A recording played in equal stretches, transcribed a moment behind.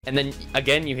And then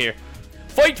again you hear,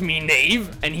 "Fight me,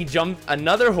 knave!" And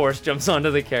another horse jumps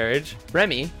onto the carriage.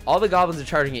 Remy, all the goblins are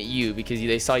charging at you because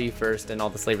they saw you first and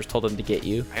all the slavers told them to get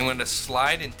you. I'm going to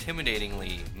slide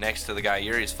intimidatingly next to the guy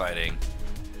Yuri's fighting.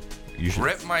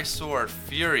 Rip my sword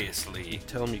furiously.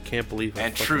 Tell him you can't believe how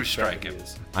and fucking true strike fat he him.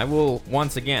 is. I will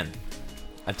once again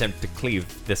attempt to cleave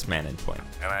this man in twain.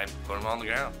 And I put him on the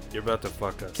ground. You're about to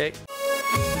fuck us. Okay.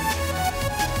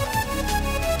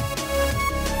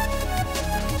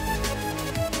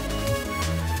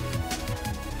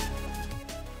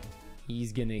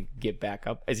 He's gonna get back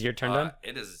up. Is your turn done?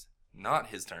 It is not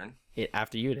his turn.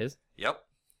 After you it is. Yep.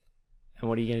 And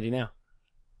what are you gonna do now?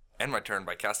 End my turn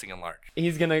by casting Enlarge.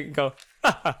 He's gonna go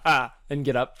ha ha ha and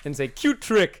get up and say cute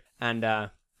trick, and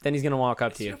then he's gonna walk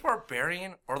up Is to he you. a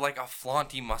barbarian or like a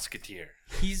flaunty musketeer?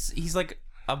 He's like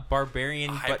a barbarian,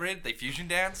 A hybrid? They fusion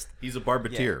danced? He's a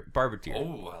barbeteer. Barbeteer.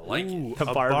 Oh, I like Ooh, it. a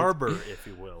barber, if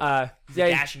you will. Yeah,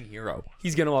 Dashing hero.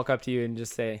 he's gonna walk up to you and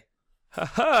just say, "Ha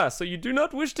ha! So you do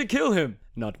not wish to kill him?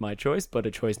 Not my choice, but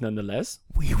a choice nonetheless."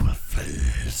 We will flay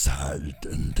his hide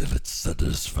until it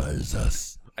satisfies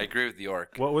us. I agree with the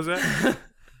orc. What was that?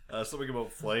 Something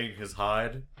about flaying his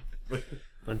hide.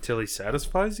 Until he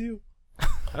satisfies you?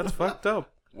 That's fucked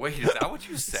up. Wait, is that what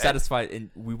you said? Satisfied, and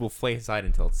we will flay his hide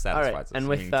until it All satisfies right, us. and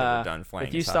with meaning until we're done flaying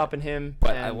with you his hide. stopping him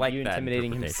But and I like you that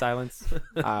intimidating him to silence,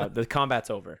 the combat's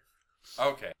over.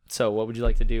 Okay. So what would you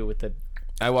like to do with the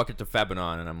I walk up to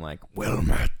Fabinon and I'm like, Well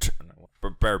met.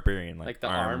 barbarian, like the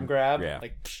arm grab? Yeah.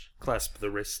 Like psh. Clasp the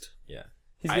wrist. Yeah.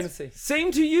 He's gonna say,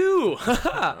 "Same to you,"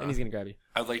 and he's gonna grab you.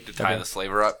 I'd like to tie the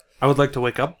slaver up. I would like to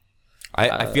wake up.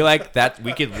 I feel like that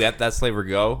we could let that slaver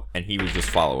go and he would just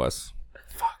follow us.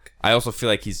 Fuck. I also feel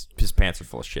like his pants are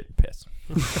full of shit and piss.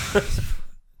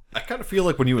 I kind of feel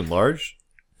like when you enlarged,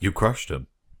 you crushed him.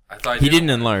 I thought He didn't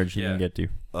enlarge. He Yeah. didn't get to.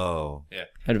 Oh. Yeah.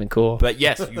 That'd have been cool. But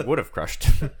yes, you would have crushed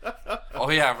him. Oh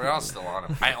yeah, but I was still on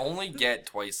him. I only get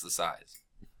twice the size.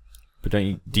 But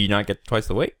do you not get twice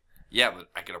the weight? Yeah, but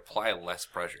I could apply less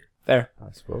pressure. There.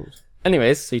 I suppose.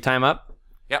 Anyways, so you tie him up.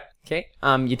 Yep. Okay.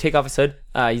 You take off his hood.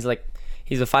 He's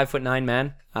a 5'9"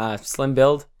 man. Slim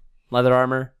build, leather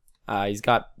armor. He's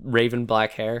got raven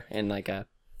black hair and like a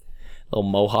little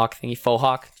mohawk thingy, faux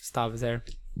hawk, just top of his hair.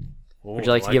 Would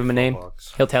you like to give him a name?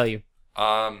 He'll tell you.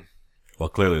 Well,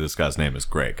 clearly this guy's name is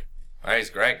Greg. Nice,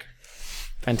 Greg.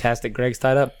 Fantastic. Greg's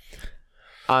tied up.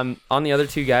 On the other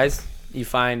two guys, you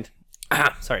find...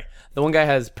 sorry. The one guy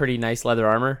has pretty nice leather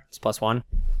armor. It's +1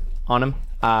 on him.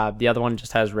 The other one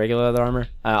just has regular leather armor.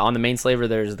 On the main slaver,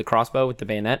 there's the crossbow with the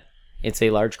bayonet. It's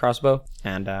a large crossbow.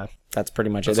 And that's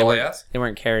pretty much That's it. all he has? They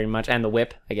weren't carrying much. And the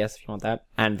whip, I guess, if you want that.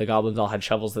 And the goblins all had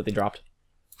shovels that they dropped.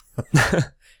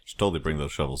 Should totally bring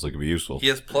those shovels. They could be useful. He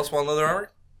has +1 leather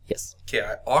armor? Yes. Okay,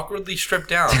 I awkwardly strip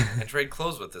down and trade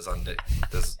clothes with this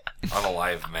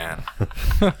unalive man.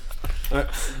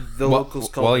 The locals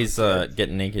call While it he's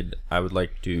getting naked, I would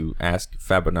like to ask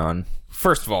Fabinon.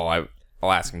 First of all,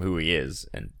 I'll ask him who he is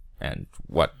and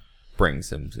what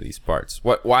brings him to these parts.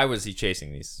 Why was he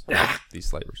chasing these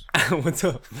slavers? What's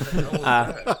up?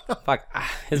 Fuck.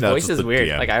 His No, voice just is the weird.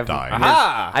 DM Like I dying.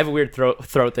 have a weird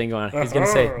throat thing going on. He's gonna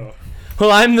say,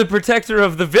 "Well, I'm the protector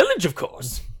of the village, of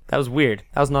course." That was weird.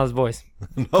 That was not his voice.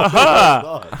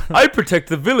 I protect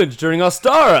the village during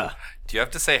Ostara. Do you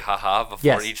have to say haha before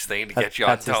Yes. each thing to That- get you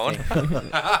on that's his tone? thing.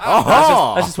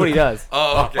 That's just what he does.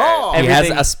 Oh, okay. He has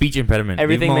Everything- a speech impediment. Leave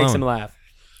Everything makes him alone. laugh.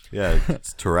 Yeah,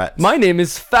 it's Tourette's. My name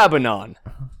is Fabinon.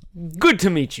 Good to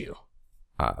meet you.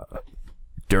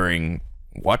 During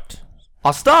what?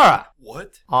 Ostara.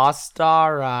 What?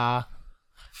 Ostara.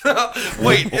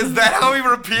 Wait, is that how he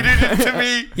repeated it to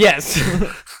me? Yes.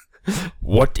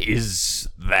 What is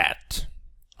that?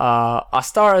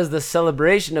 Ostara is the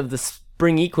celebration of the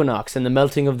spring equinox and the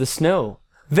melting of the snow.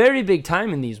 Very big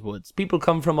time in these woods. People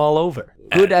come from all over,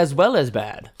 good as well as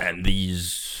bad. And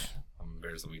these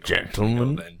There's the weak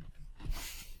Gentlemen? then.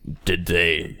 did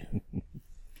they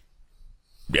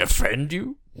offend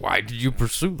you? Why did you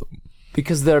pursue them?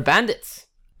 Because they're bandits.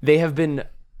 They have been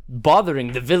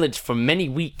bothering the village for many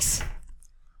weeks.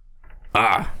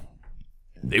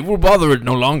 They will bother it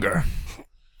no longer.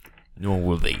 Nor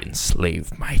will they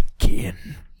enslave my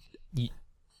kin.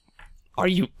 Are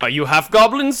you half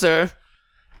goblin, sir?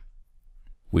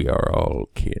 We are all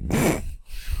kin.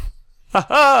 Ha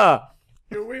ha!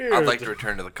 I'd like to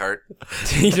return to the cart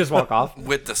You just walk off.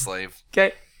 with the slave.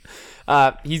 Okay.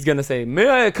 He's gonna say, "May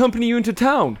I accompany you into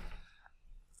town?"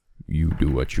 You do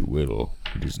what you will.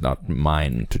 It is not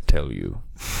mine to tell you.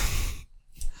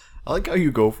 I like how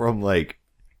you go from, like,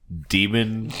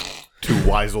 demon to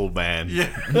wise old man.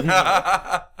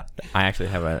 I actually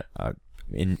have a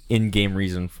in-game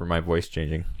reason for my voice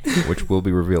changing, which will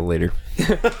be revealed later.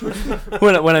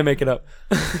 when I make it up.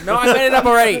 No, I made it up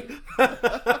already.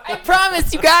 I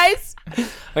promise, you guys.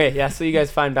 Okay, yeah. So you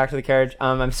guys find back to the carriage.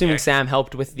 I'm assuming Sam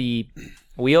helped with the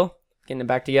wheel, getting it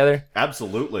back together,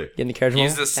 Absolutely. getting the carriage.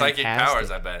 Use rolling. the psychic Fantastic.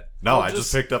 powers, I bet. No, I'll I just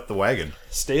just- picked up the wagon.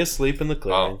 Stay asleep in the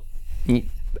clearing.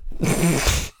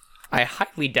 I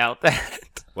highly doubt that.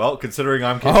 Well, considering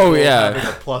I'm capable yeah. of having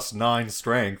a +9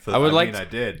 strength, I would I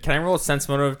did. Can I roll a sense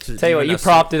motive to Tell you what, even you assume-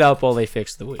 propped it up while they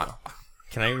fixed the wheel.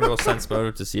 Can I roll a sense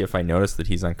motive to see if I notice that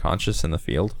he's unconscious in the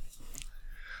field?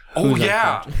 Oh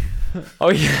yeah! Oh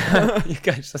yeah, you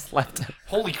guys just left him.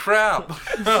 Holy crap!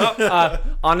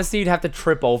 Honestly, you'd have to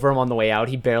trip over him on the way out.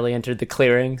 He barely entered the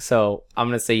clearing, so I'm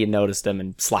gonna say you noticed him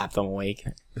and slapped him awake.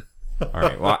 All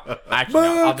right. Well, actually,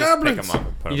 no, I'll just pick him up.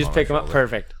 And put You him just on pick my him up. shoulder.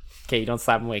 Perfect. Okay, you don't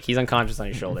slap him awake. He's unconscious on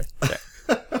your shoulder.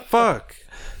 Fuck.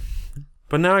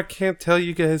 But now I can't tell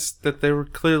you guys that they were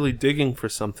clearly digging for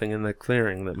something in the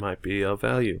clearing that might be of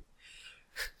value.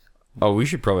 Oh, we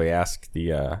should probably ask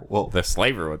the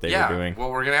slaver what they yeah. were doing.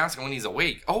 Well, we're gonna ask him when he's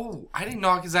awake. Oh, I didn't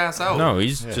knock his ass out. No,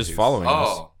 he's just following us.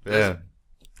 Oh. Yeah.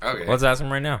 Okay. Let's ask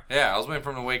him right now. Yeah, I was waiting for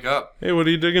him to wake up. Hey, what are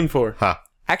you digging for? Ha.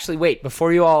 Actually, wait.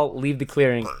 Before you all leave the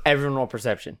clearing, everyone roll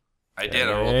perception. I did.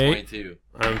 I rolled Hey. 22.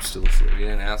 I'm still asleep. You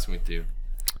didn't ask me to.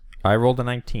 I rolled a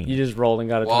 19. You just rolled and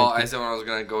got a Well, 22. I said when I was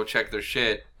gonna go check their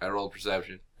shit, I rolled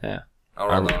perception. Yeah. I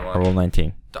I, rolled that I one. rolled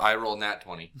 19. I rolled nat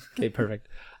 20. Okay, perfect.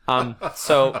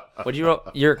 So what'd you roll?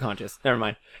 You're conscious. Never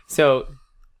mind. So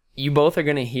you both are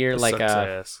gonna hear like Sucks a.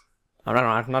 ass. I don't know.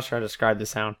 I'm not sure how to describe the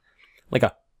sound. Like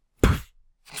a.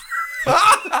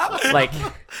 like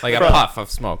Like a puff of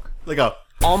smoke. Like a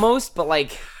almost, but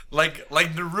like Like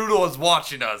Naruto was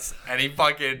watching us, and he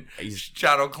fucking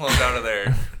shadow cloned out of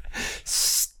there.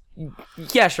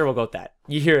 yeah, sure, we'll go with that.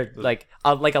 You hear like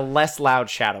a less loud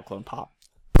shadow clone pop.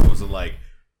 was it like,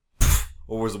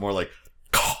 or was it more like,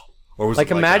 or was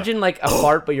Like it imagine like a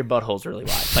fart, but your butthole's really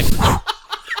wide. Like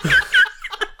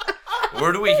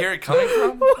Where do we hear it coming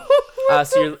from?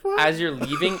 so as you're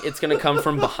leaving, it's gonna come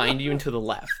from behind you and to the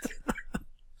left.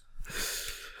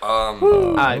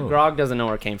 Grog doesn't know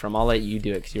where it came from. I'll let you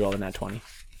do it because you rolled in that 20.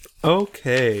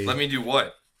 Okay. Let me do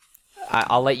what?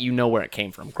 I'll let you know where it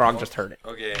came from. Grog just heard it.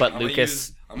 Okay. But I'm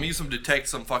Lucas. I'm gonna use some detect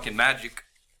some fucking magic.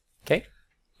 Okay.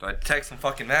 Do I detect some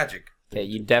fucking magic? Okay.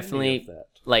 You definitely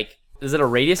like. Is it a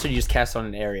radius or do you just cast on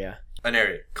an area? An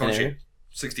area. Cone An area? shape.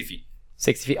 60 feet.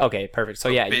 60 feet. Okay, perfect. So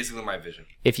yeah, Basically my vision.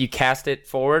 if you cast it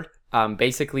forward,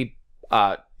 basically,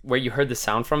 where you heard the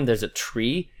sound from, there's a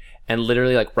tree, and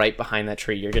literally like right behind that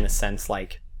tree, you're gonna sense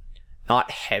like, not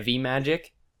heavy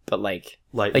magic, but like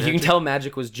Light you can magic? tell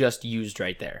magic was just used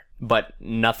right there, but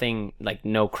nothing like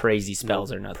no crazy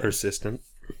spells or nothing. Persistent.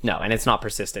 No, and it's not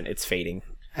persistent. It's fading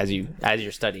as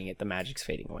you're studying it. The magic's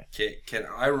fading away. Can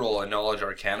I roll a knowledge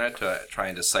arcana to try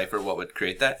and decipher what would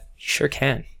create that? You sure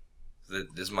can. This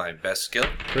is my best skill.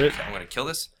 Crit. I'm gonna kill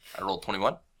this. I rolled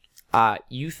 21.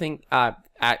 You think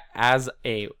as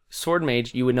a sword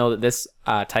mage, you would know that this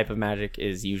type of magic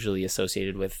is usually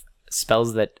associated with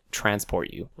spells that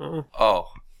transport you. Oh,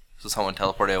 so someone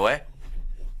teleported away?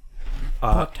 They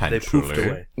poofed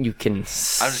away. You can. I'm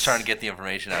just trying to get the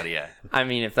information out of you. I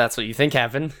mean, if that's what you think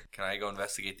happened. Can I go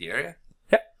investigate the area?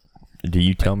 Do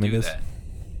you tell me Do this? that.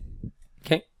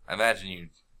 Okay. I imagine you.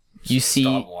 You see.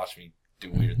 Stop and watch me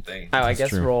do weird things. Oh, I guess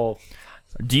true. roll.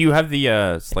 Do you have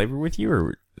the slaver with you,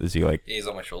 or is he like? He's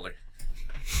on my shoulder.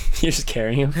 You're just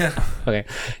carrying him. Okay.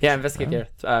 Yeah, investigate there.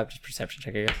 Just perception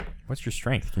check, I guess. What's your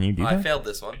strength? Can you do I that? failed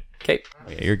this one. Okay.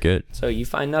 Yeah, you're good. So you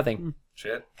find nothing.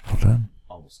 Shit. Hold on.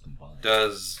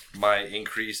 Does my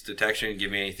increased detection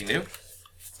give me anything new?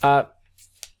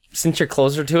 Since you're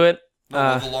closer to it.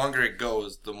 No, the longer it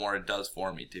goes, the more it does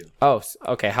for me too.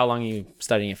 Okay. How long are you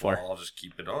studying it for? I'll just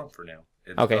keep it on for now.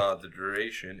 It's, Okay. The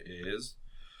duration is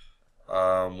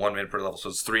 1 minute per level, so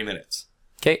it's 3 minutes.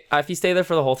 Okay. If you stay there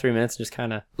for the whole 3 minutes, just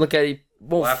kind of look at it.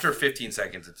 Well, after 15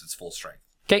 seconds, it's its full strength.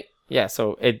 Okay. Yeah.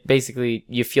 So it basically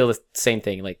you feel the same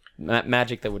thing, like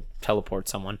magic that would teleport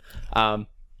someone.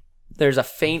 There's a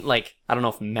faint, like I don't know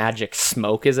if magic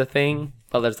smoke is a thing,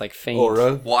 but there's like faint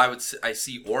Aura. Well, I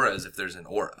see auras if there's an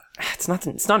aura. It's not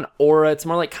an aura. It's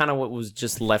more like kind of what was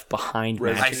just left behind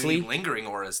I see magically. lingering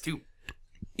auras too.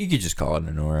 You could just call it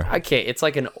an aura. Okay, it's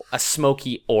like a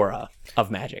smoky aura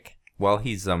of magic. While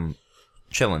he's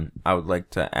chilling, I would like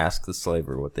to ask the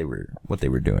slaver what they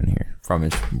were doing here. From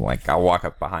his I'll walk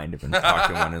up behind him and talk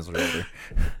to him on his shoulder.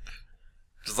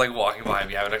 Just like walking behind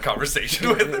me, having a conversation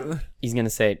with him. He's gonna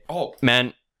say, Oh,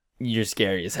 "Man, you're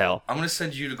scary as hell. I'm gonna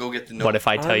send you to go get the note. What if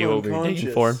I tell you what we were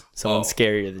digging for? unconscious. Someone Oh.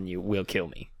 scarier than you will kill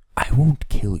me. I won't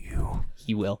kill you.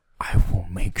 He will. I will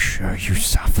make sure you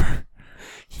suffer.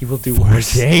 He will do For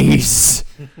worse. days.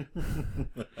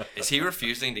 Is he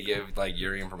refusing to give like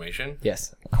Yuri information?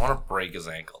 Yes. I want to break his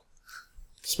ankle.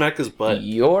 Smack his butt.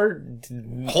 You're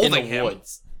Holding in the him.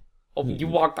 woods. Oh, you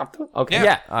walked up to him? Okay.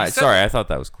 Yeah. Yeah. He said Sorry, that. I thought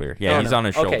that was clear. Yeah, No, he's no. on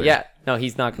his shoulder. Okay, yeah. No,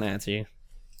 he's not going to answer you.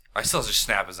 I still just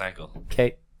snap his ankle.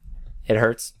 Okay. It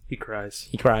hurts. He cries.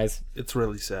 He cries. It's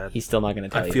really sad. He's still not going to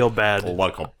tell I you. feel bad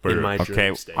Like a in my Okay,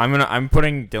 dream state. I'm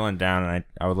putting Dylan down, and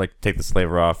I would like to take the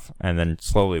slaver off, and then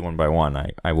slowly, one by one,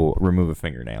 I will remove a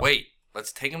fingernail. Wait,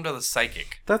 let's take him to the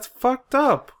psychic. That's fucked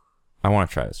up. I want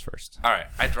to try this first. All right,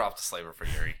 I dropped the slaver for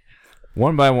Yuri.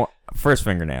 One by one. First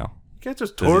fingernail. You can't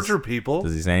just Does he- torture people.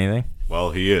 Does he say anything?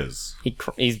 Well, he is.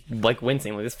 He's like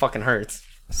wincing. Like, this fucking hurts.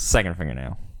 Second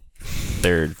fingernail.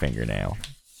 Third fingernail.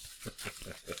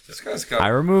 This guy's I got.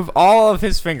 remove all of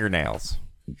his fingernails.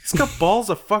 He's got balls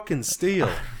of fucking steel.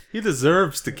 He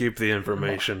deserves to keep the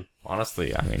information.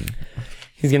 Honestly, I mean,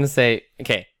 He's going to say,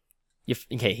 okay.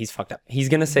 Okay, he's fucked up. He's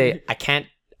going to say,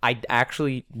 I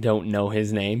actually don't know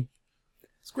his name.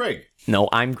 It's Greg. No,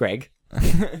 I'm Greg.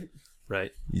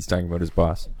 Right. he's talking about his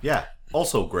boss. Yeah.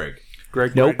 Also Greg.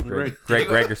 Greg. Nope. Greg. Greg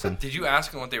Gregerson. Did you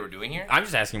ask him what they were doing here? I'm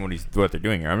just asking what they're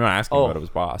doing here. I'm not asking Oh. about his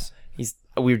boss.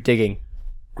 We're digging.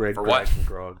 Greg. For what?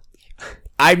 Grog.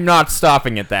 I'm not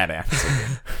stopping at that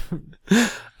answer.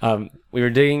 We were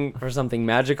digging for something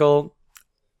magical.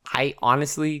 I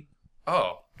honestly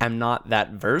Oh, am not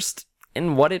that versed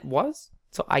in what it was,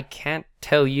 so I can't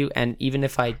tell you. And even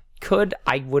if I could,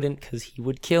 I wouldn't, because he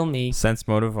would kill me. Sense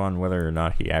motive on whether or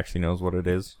not he actually knows what it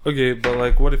is. Okay, but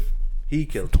like, what if he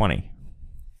killed? 20.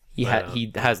 He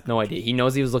has no idea. He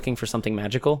knows he was looking for something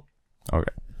magical,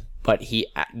 Okay. but he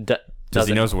Does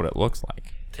doesn't. he knows what it looks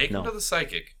like? take No. him to the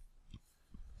psychic.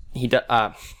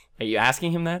 Are you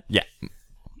asking him that? Yeah.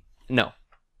 No,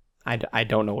 I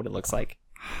don't know what it looks like.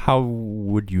 How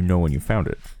would you know when you found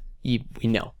it? We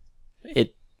know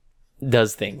it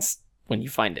does things when you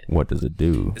find it. What does it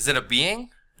do? Is it a being?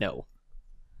 No,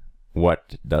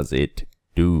 What does it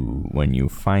do when you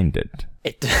find it?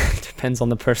 it depends on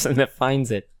the person that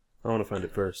finds it. I want to find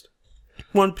it first.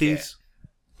 One Piece.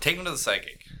 Take him to the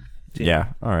psychic.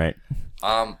 Yeah. All right.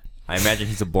 Um, I imagine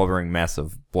he's a blubbering mess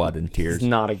of blood and tears. He's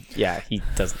not a he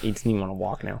doesn't even want to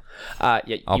walk now.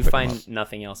 Yeah, I'll you pick him find up.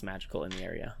 nothing else magical in the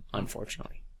area,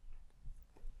 unfortunately.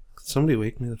 Could somebody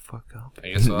wake me the fuck up? I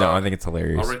guess No, I think it's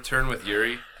hilarious. I'll return with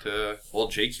Yuri to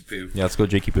old Jakey Poo. Yeah, let's go,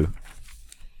 Jakey Poo.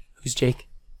 Who's Jake?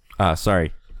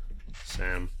 Sorry,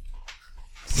 Sam.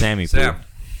 Sammy Poo.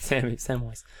 Sam,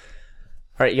 Samwise.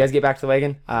 All right, you guys get back to the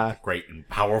wagon. Great and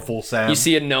powerful Sam. You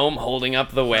see a gnome holding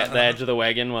up the edge of the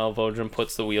wagon while Vodrum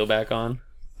puts the wheel back on.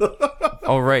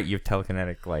 Oh right, you have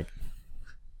telekinetic like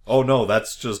Oh no,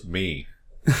 that's just me.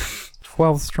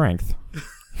 12 strength.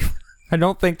 I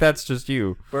don't think that's just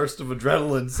you. Burst of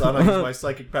adrenaline, son. I use my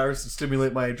psychic powers to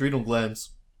stimulate my adrenal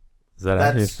glands. Is that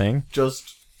actually a That's thing?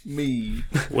 just me.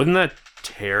 Wouldn't that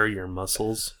tear your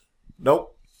muscles? Nope.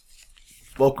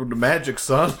 Welcome to magic,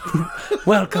 son.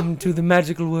 Welcome to the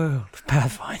magical world of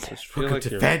Pathfinder. Feel Welcome like to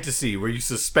your- fantasy, where you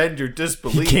suspend your He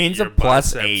disbelief. gains a your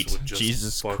plus biceps 8. would just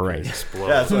Jesus fucking Christ. explode.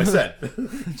 Yeah, that's what I said.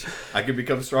 I can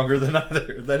become stronger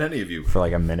than any of you. For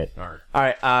like a minute. All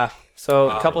right, so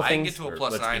a couple I can things. get to a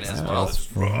plus Let's 9 get as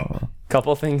this well.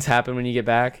 Couple things happen when you get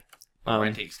back.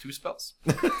 Mine takes 2 spells.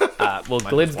 Well,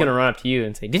 Glib's gonna run up to you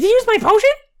and say, "Did you use my potion?"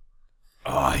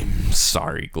 I'm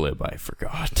sorry, Glib, I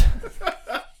forgot.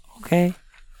 Okay.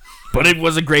 But it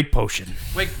was a great potion.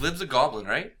 Wait, Glib's a goblin,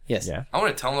 right? Yes. Yeah. I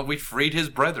want to tell him that we freed his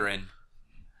brethren.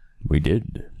 We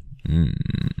did.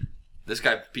 This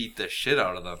guy beat the shit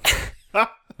out of them.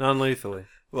 Non-lethally.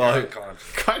 Well,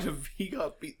 Unconscious. kind of, he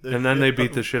got beat. And then they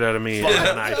beat the shit out of me,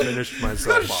 and I finished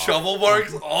myself off. Shovel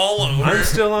marks all over. I'm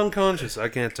still unconscious. I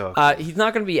can't talk. He's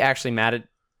not gonna be actually mad at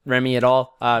Remy at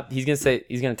all. He's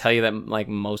gonna tell you that like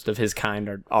most of his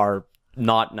kind are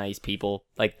not nice people.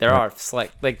 Like there are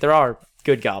there are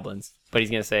good goblins, but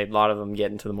he's gonna say a lot of them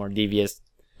get into the more devious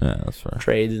Yeah, that's fair.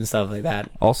 trades and stuff like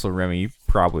that. Also, Remy, you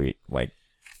probably, like,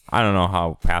 I don't know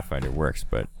how Pathfinder works,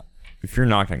 but if you're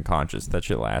knocked unconscious, that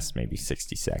should last maybe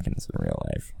 60 seconds in real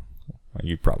life. Like,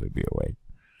 you'd probably be awake.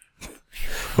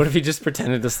 What if he just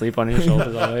pretended to sleep on your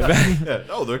shoulders all the way back? Yeah,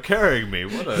 no, they're carrying me.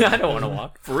 What a I don't want to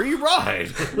walk. free ride.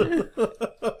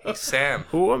 Hey, Sam,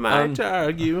 Who am I to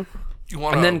argue? you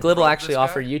want And then Glib will actually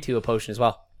offer you two a potion as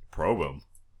well. Probe him.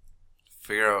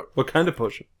 figure out What kind of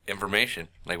potion? information,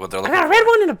 like what they're I looking got a for. red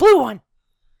one and a blue one.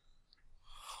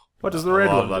 What does the red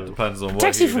Well, one that do? depends on what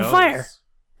Protects he you from knows. fire.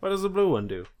 What does the blue one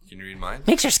do? Can you read mine?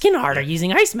 Makes your skin harder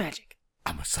using ice magic.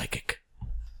 I'm a psychic.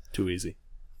 Too easy.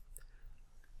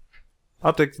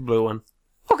 I'll take the blue one.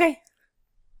 Okay.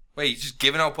 Wait, you just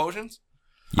giving out potions?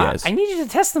 Yes. I need you to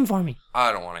test them for me.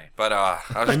 I don't want to, but I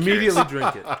was Immediately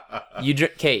curious. drink it. You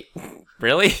drink, Kate.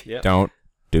 Really? Don't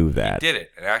do that. Did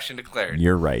it? An action declared.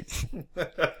 You're right.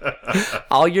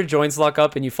 All your joints lock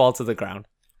up and you fall to the ground.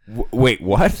 Wait,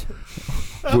 what?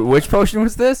 Which potion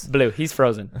was this? Blue, he's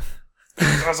frozen.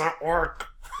 Doesn't work.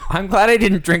 I'm glad I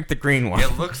didn't drink the green one.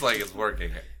 It looks like it's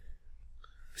working.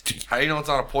 How do you know it's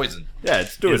not a poison? Yeah,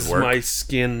 it's doing Is work. my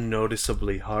skin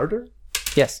noticeably harder?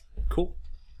 Yes. Cool.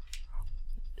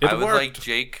 I would like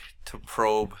Jake to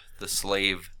probe the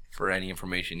slave for any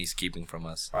information he's keeping from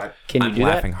us. Can you I'm do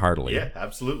laughing heartily. Yeah,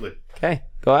 absolutely. that? Okay,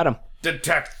 go at him.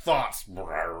 Detect thoughts.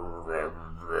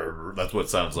 That's what it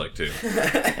sounds like too.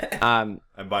 Um,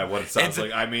 And by what it sounds It's a-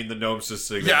 like, I mean the gnome's just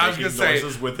sitting Yeah, I there was making gonna say-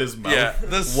 noises with his mouth Yeah,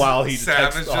 this while he Sam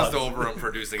detects is just thoughts. over him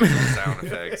producing his own sound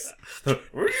effects. He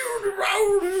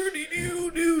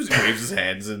waves his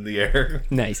hands in the air.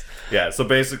 nice. Yeah, so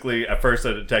basically, at first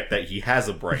I detect that he has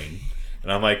a brain.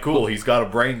 And I'm like, cool, he's got a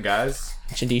brain, guys.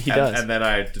 Which indeed he And, does. and then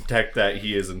I detect that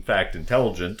he is in fact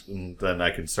intelligent, and then I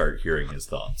can start hearing his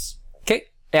thoughts. Okay.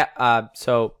 Yeah.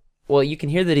 So, well, you can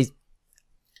hear that he's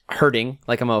hurting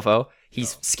like a mofo.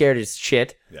 He's scared as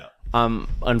shit. Yeah.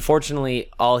 Unfortunately,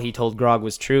 all he told Grog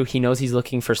was true. He knows he's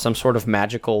looking for some sort of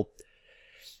magical.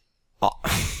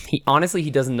 He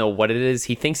doesn't know what it is.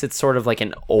 He thinks it's sort of like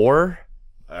an ore,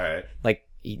 All right. like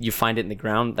you find it in the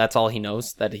ground. That's all he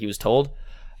knows that he was told.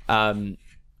 And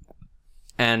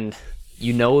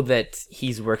you know that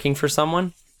he's working for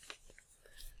someone,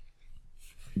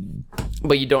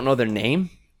 but you don't know their name.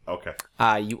 Okay.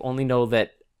 You only know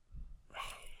that.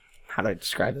 How do I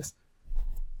describe this?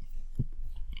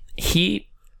 He's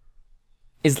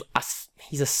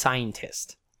a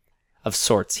scientist of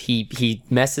sorts. He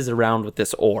messes around with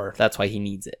this ore. That's why he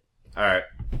needs it. All right.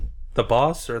 The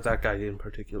boss or that guy in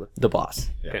particular? The boss.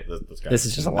 Yeah, Okay. this guy This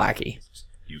is just a lackey.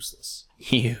 useless.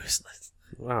 Useless.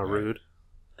 Wow, rude.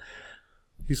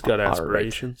 He's got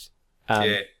aspirations.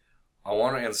 Okay. I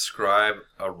want to inscribe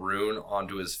a rune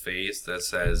onto his face that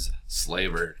says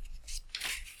slaver.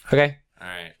 Okay.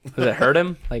 Alright. Does it hurt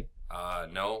him? Like,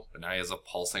 No, but now he has a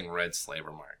pulsing red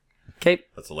slaver mark. okay.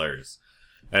 That's hilarious.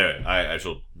 Anyway, I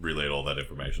shall relay all that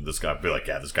information. This guy be like,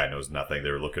 yeah, this guy knows nothing.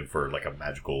 They were looking for like a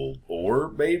magical ore,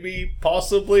 maybe,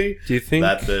 possibly. Do you think?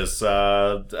 That this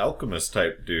alchemist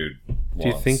type dude wants. Do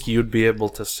you think you'd be able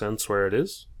to sense where it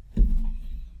is?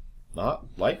 Not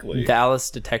likely. Dallas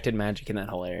detected magic in that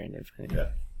whole area. And everything.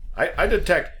 Yeah. I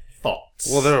detect thoughts.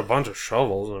 Well, there are a bunch of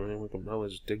shovels. I mean, we could probably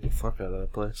just dig the fuck out of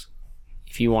that place.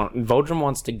 If you want, Vodrum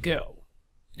wants to go.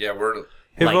 Yeah, we're.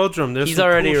 Hey, Like, Vodrum, there's he's some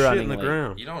already cool shit running in the late.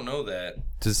 ground. You don't know that.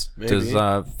 Does Maybe.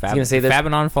 gonna say this-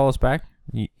 Fabinon follow us back?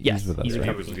 Yes, with us, he's right?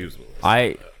 He was with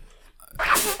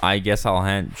us. I guess I'll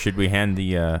hand. Should we hand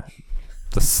the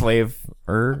slave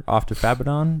off to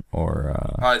Fabinon or?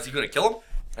 Is he gonna kill him?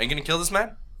 Are you gonna kill this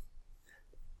man?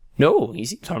 No, he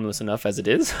seems harmless enough as it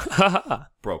is.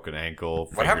 Broken ankle.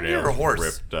 What happened to your fingernails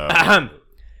horse? Ripped.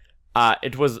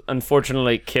 It was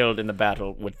unfortunately killed in the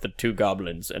battle with the two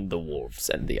goblins and the wolves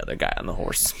and the other guy on the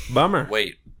horse. Bummer.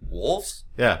 Wait, wolves?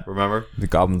 Yeah, remember? The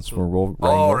goblins were riding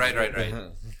Oh, wolves? right.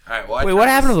 Alright, well, I Wait, turned what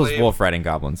the happened to those slave- wolf riding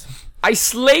goblins? I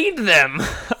slayed them.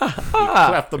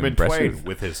 Cleft them in Impressive. twain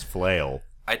with his flail.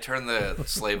 I turned the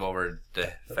slave over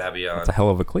to Fabian. It's a hell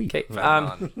of a cleat. Okay,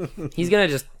 Fabian. he's gonna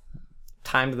just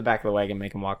tie him to the back of the wagon,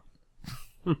 make him walk.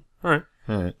 All right.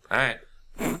 Alright.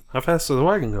 How fast is the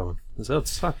wagon going? Does that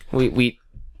suck?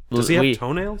 Does he have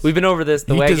toenails? We've been over this.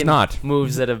 The He wagon does not.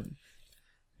 moves at a.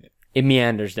 It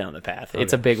meanders down the path.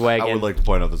 It's a big wagon. I would like to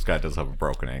point out this guy does have a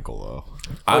broken ankle, though.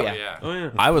 oh Yeah. yeah. Oh, yeah.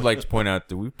 I would like to point out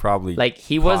that we probably Like,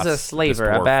 he was cost a this slaver,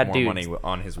 a dwarf bad more dude. money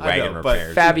on his wagon know, but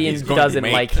repairs. Fabian He's going to doesn't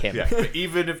make- like him. Yeah, but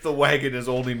even if the wagon is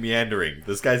only meandering,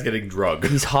 this guy's getting drugged.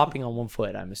 He's hopping on one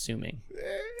foot, I'm assuming.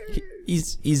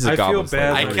 He's a I feel goblin bad. slave.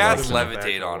 I when he cast likes him back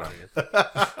levitate in on the him.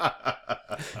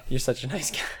 wagon. You're such a nice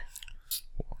guy.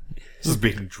 Just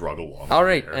being drugged along. All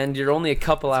right, and you're only a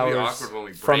couple It'll be hours awkward when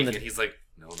we from break the. and he's like,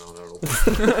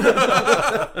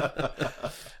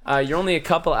 no. You're only a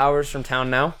couple hours from town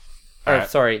now. Or Alright.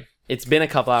 sorry, it's been a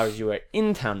couple hours. You are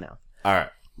in town now. All right.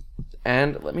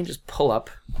 And let me just pull up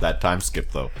That time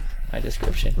skip, though. my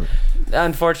description.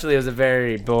 Unfortunately, it was a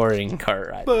very boring cart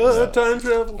ride. Time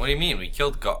travel. What do you mean? We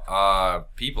killed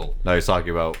people. No, he's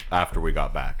talking about after we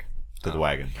got back to the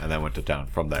wagon and then went to town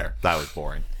from there. That was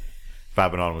boring.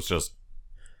 Fabinon was just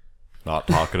not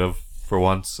talkative for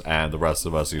once, and the rest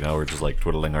of us, were just like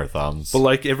twiddling our thumbs. But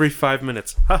like every 5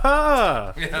 minutes. Ha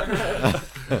ha!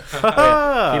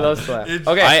 He loves to laugh.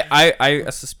 Okay. I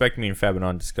suspect me and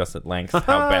Fabinon discussed at length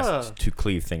how best to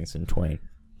cleave things in twain.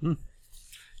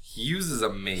 He uses a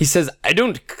mace. He says, "I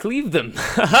don't cleave them.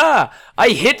 Haha! I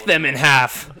hit them in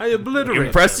half I obliterate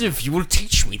Impressive. You will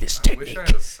teach me this I wish I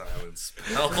had a silence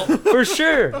spell. for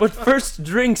sure." But first,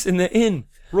 drinks in the inn.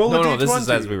 Roll No, a no, this D20. is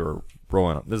as we were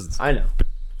rolling up. This is I know.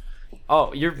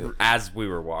 Oh, you're. as we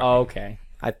were walking. Oh, okay.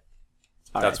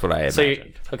 That's what I So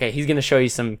imagined. okay, he's gonna show you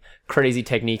some crazy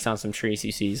techniques on some trees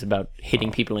he sees about hitting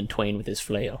people in twain with his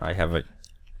flail. I have a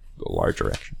large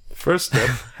erection. First step,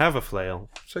 have a flail.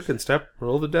 Second step,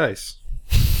 roll the dice.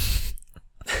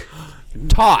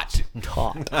 Taught.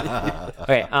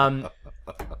 Okay.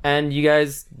 And you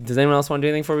guys, does anyone else want to do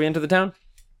anything before we enter the town?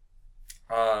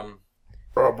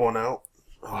 Rub one out.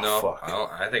 No,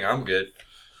 I think I'm good.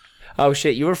 Oh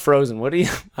shit, you were frozen. What are you?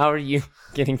 How are you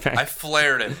getting back? I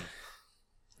flared him.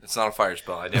 It's not a fire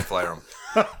spell. I didn't flare him.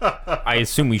 I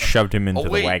assume we shoved him into Oh,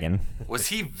 wait. the wagon. Was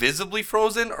he visibly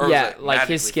frozen, or Yeah, was it like his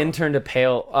magically skin frozen? turned to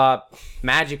pale,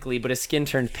 magically, but his skin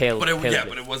turned pale. But it, pale yeah, bit.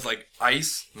 but it was like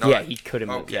ice. Yeah, he couldn't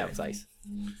move. Okay. Yeah, it was ice.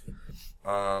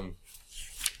 I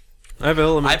have I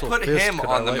elemental put fist. him Could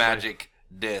on I the light magic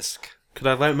disc. Could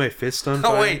I light my fist on Oh,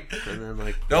 fire? wait. And then,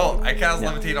 like, No, I cast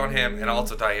levitate on him and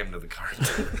also tie him to the cart.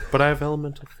 but I have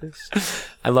elemental fist.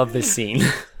 I love this scene.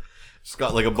 It's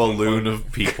got like a balloon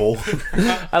of people.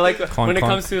 I like when it clunk.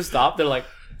 comes to a stop, they're like,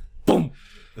 boom.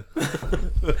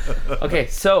 Okay,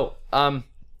 so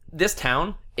this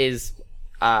town is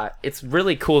it's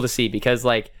really cool to see because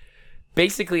like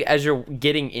basically as you're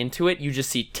getting into it, you just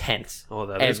see tents Oh,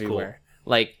 that is cool. everywhere.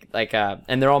 Like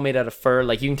and they're all made out of fur.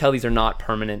 Like you can tell these are not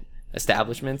permanent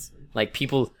establishments. Like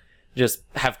people just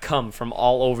have come from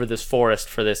all over this forest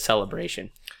for this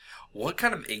celebration. What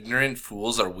kind of ignorant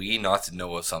fools are we not to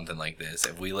know of something like this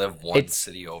if we live one It's-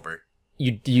 city over?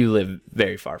 You live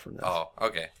very far from this. Oh,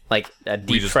 okay. Like a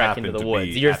deep just trek happen into the to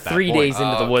woods. be You're at that 3 point. days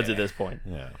into the Oh, woods okay. at this point.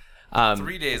 Yeah.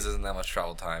 3 days isn't that much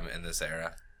travel time in this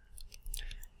era.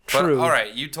 True. But, all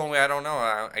right, you told me I don't know.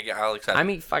 I'll accept. I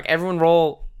mean, fuck. Everyone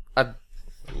roll a.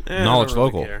 Knowledge I don't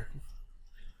local. care.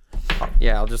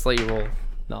 Yeah, I'll just let you roll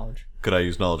knowledge. Could I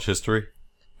use knowledge history?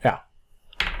 Yeah.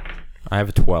 I have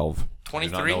a 12. I do not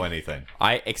 23. know anything.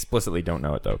 I explicitly don't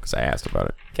know it though because I asked about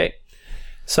it. Okay.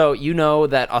 So you know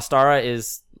that Ostara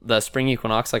is the spring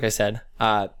equinox, like I said.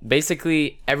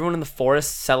 Basically, everyone in the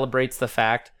forest celebrates the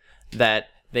fact that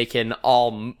they can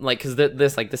all because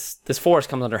this forest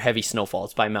comes under heavy snowfall.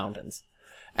 It's by mountains,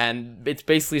 and it's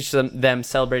basically just them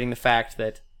celebrating the fact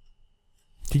that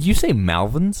Did you say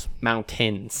Malvins?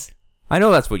 mountains. I know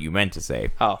that's what you meant to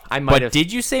say. Oh, I might But have.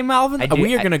 did you say Malvin? I did-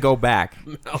 We are I- going to go back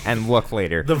and look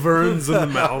later. The Verns and the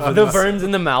Malvins. the Verns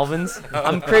and the Malvins.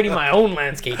 I'm creating my own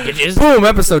landscape, bitches. Boom!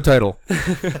 Episode title.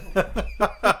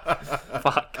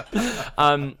 Fuck.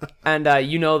 And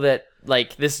you know that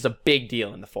like this is a big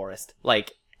deal in the forest.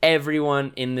 Like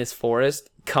everyone in this forest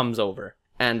comes over,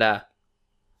 and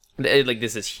like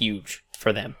this is huge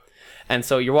for them. And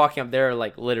so you're walking up there,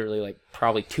 like literally, like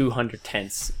probably 200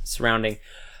 tents surrounding.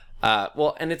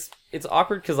 And it's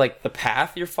awkward because like the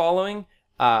path you're following,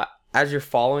 as you're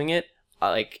following it,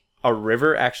 like a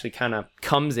river actually kind of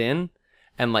comes in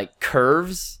and like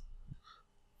curves.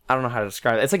 I don't know how to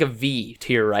describe it. It's like a V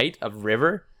to your right of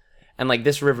river, and like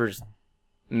this river's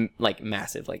like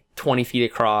massive, like 20 feet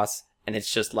across, and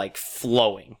it's just like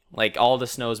flowing, like all the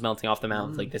snow's melting off the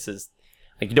mountains. Like this is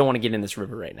like you don't want to get in this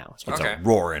river right now. So, It's Okay. a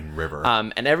roaring river.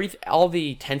 and all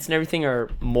the tents and everything are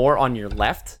more on your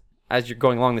left as you're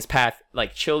going along this path.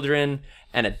 Like children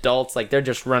and adults, like they're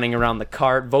just running around the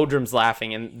cart. Vodrum's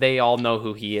laughing, and they all know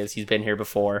who he is. He's been here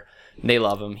before. They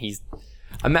love him. He's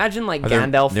imagine like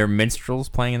Gandalf. There are minstrels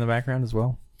playing in the background as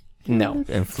well. No,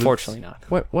 And flutes. fortunately not.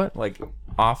 What? Like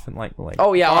off and like.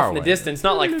 Oh yeah, far off in the away. distance,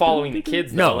 not like following the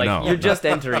kids. Though. No, like no, you're no. just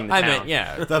entering the I town. meant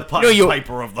yeah. the You know, you-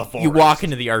 Piper of the forest. You walk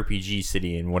into the RPG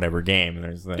city in whatever game, and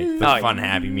there's like the fun,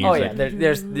 happy music. Oh yeah,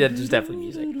 there's definitely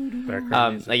music.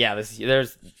 Like, yeah,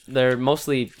 they're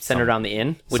mostly centered around the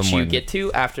inn, which Somewhere you in get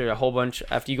to after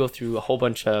you go through a whole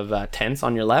bunch of tents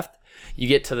on your left. You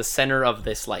get to the center of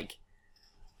this like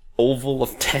oval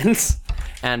of tents,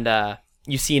 and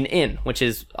you see an inn, which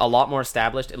is a lot more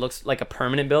established. It looks like a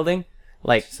permanent building.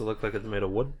 Like Does it look like it's made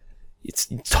of wood?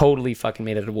 it's totally fucking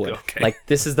made out of wood. Okay. Like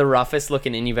this is the roughest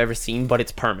looking inn you've ever seen, but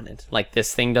it's permanent. Like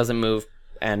this thing doesn't move,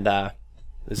 and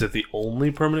Is it the only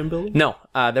permanent building? no,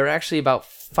 there are actually about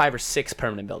 5 or 6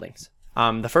 permanent buildings.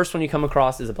 The first one you come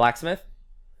across is a blacksmith.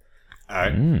 All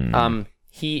right.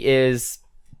 He is,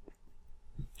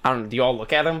 I don't know, do you all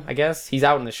look at him, I guess? He's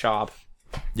out in the shop.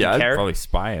 Yeah, I'd care? probably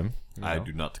spy him. I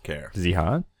do not care. Is he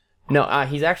hot? No,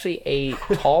 he's actually a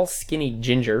tall, skinny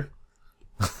ginger.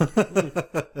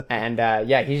 And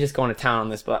yeah, he's just going to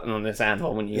town on this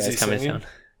anvil when you Is guys he come into singing? town.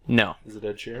 No, Is it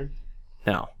Ed Sheeran?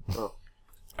 no. Oh.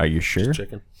 Are you sure?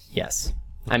 Chicken. Yes.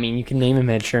 I mean, you can name him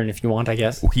Ed Sheeran if you want, I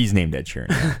guess. Well, he's named Ed Sheeran.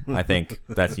 I think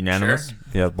that's unanimous.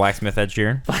 Yeah, blacksmith Ed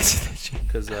Sheeran.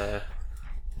 Because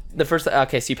The first,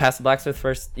 okay, so you pass the blacksmith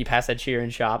first. You pass Ed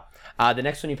Sheeran shop. The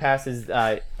next one you pass is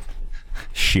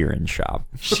Sheeran shop.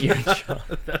 Sheeran shop.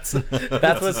 That's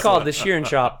what it's called, the Sheeran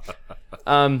shop.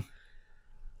 And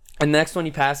the next one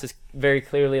you pass is very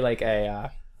clearly like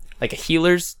a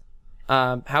healer's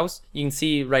house. You can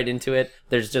see right into it.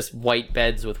 There's just white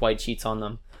beds with white sheets on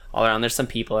them all around. There's some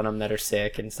people in them that are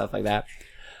sick and stuff like that.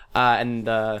 And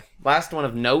the last one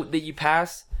of note that you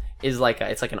pass is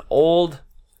it's like an old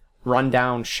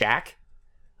rundown shack.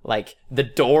 Like the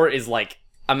door is like,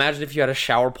 imagine if you had a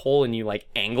shower pole and you like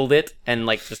angled it and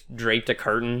like just draped a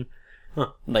curtain.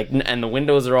 Like, and the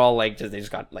windows are all like they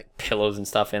just got like pillows and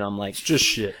stuff in them. Like just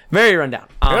shit. very rundown.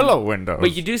 Hello, windows.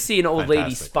 But you do see an old lady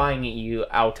Fantastic. spying at you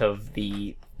out of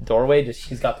the doorway.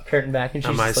 She's got the curtain back and she's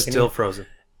Am I just looking still in. frozen?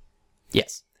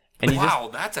 Yes. And you Wow,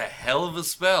 that's a hell of a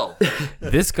spell.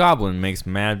 This goblin makes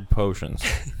mad potions.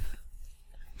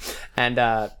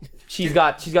 and she's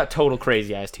got total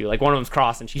crazy eyes too. Like one of them's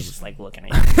crossed and she's just like looking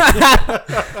at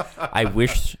you. I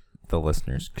wish the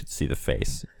listeners could see the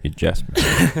face you just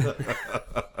made.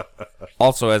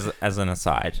 Also, as an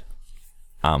aside,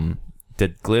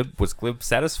 was Glib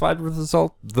satisfied with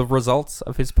the results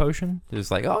of his potion? He was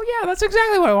like, oh yeah, that's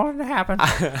exactly what I wanted to happen.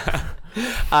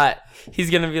 He's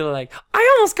gonna be like,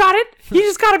 I almost got it. You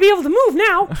just gotta be able to move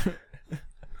now.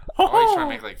 Oh, he's trying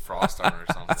to make like frost armor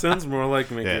or something. Sounds more like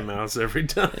Mickey Yeah. Mouse every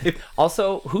time.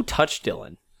 Also, who touched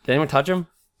Dylan? Did anyone touch him?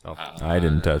 I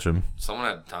didn't touch him. Someone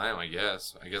had time, I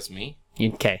guess. I guess me.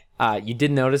 Okay. You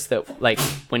did notice that like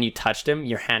when you touched him,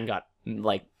 your hand got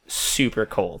like super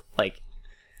cold. Like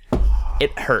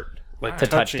it hurt Like to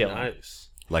touch touching Dylan. ice.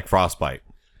 Like frostbite,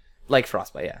 Like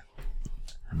frostbite, yeah.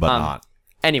 but not.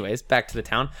 Anyways, back to the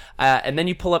town. And then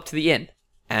you pull up to the inn,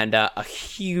 and a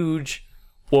huge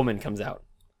woman comes out.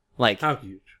 How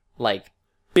huge? Like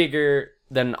bigger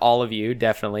than all of you,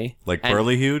 definitely. Like And,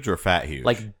 burly huge or fat huge?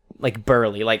 like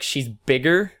burly. Like she's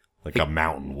bigger. like a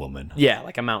mountain woman. Yeah,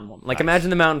 like a mountain woman. Like imagine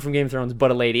the mountain from Game of Thrones,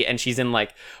 but a lady, and she's in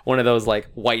like one of those like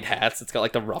white hats. It's got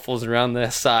like the ruffles around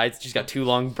the sides. She's got two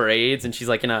long braids, and she's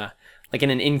like in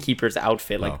an innkeeper's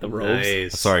outfit, like the robes.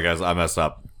 Nice. Sorry guys, I messed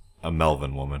up. A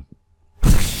Melvin woman.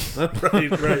 right.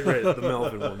 The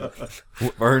Melvin woman.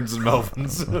 Burns and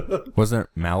Melvins. Wasn't it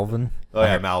Malvin? Oh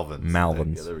yeah, Malvins.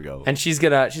 Malvins. Yeah, there we go. And she's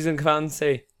gonna come out and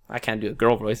say, I can't do a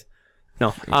girl voice.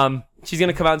 No. She's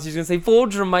gonna come out and she's gonna say,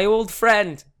 Vodrum, my old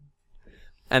friend.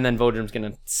 And then Vodrum's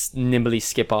gonna nimbly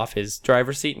skip off his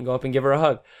driver's seat and go up and give her a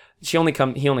hug. He only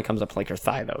comes up to like her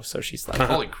thigh though, so she's like,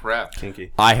 Holy crap.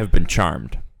 Kinky. I have been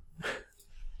charmed.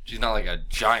 She's not like a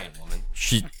giant woman.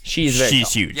 she's very tall.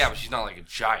 huge. Yeah, but she's not like a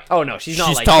giant. Oh no, she's not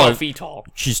She's like taller. 12 feet tall.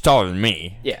 She's taller than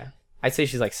me. Yeah, I'd say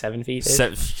she's like 7 feet.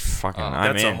 Fucking,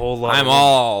 I'm That's a in. whole lot I'm of-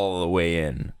 all the way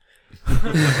in.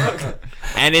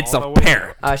 And it's All a the way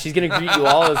parrot. She's gonna greet you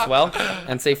all as well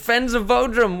and say, friends of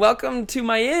Vodrum, welcome to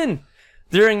my inn.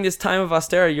 During this time of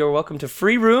austerity, you're welcome to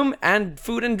free room and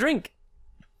food and drink.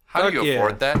 How do Fuck you yeah.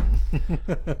 afford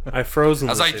that? I frozen.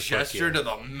 As I gesture to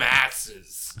the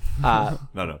masses.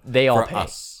 No. They all For pay.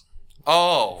 us.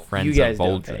 Oh, Friends You guys of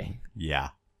don't Voldrin. pay. Yeah.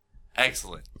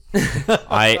 excellent.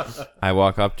 I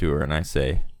walk up to her and I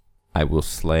say, I will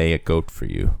slay a goat for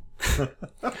you.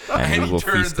 And we he will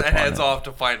turns feast and upon heads it." off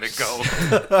to find a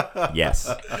goat. Yes.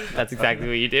 That's exactly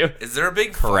what you do. Is there a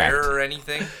big Correct. fire or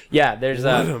anything? Yeah, there's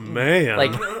What a man.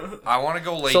 like I want to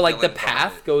go late. so like the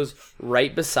path goes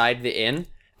right beside the inn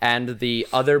and the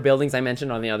other buildings I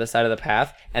mentioned on the other side of the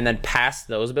path, and then past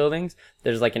those buildings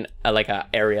there's like a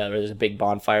area where there's a big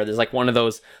bonfire. There's like one of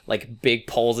those like big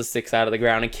poles that sticks out of the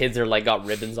ground, and kids are like got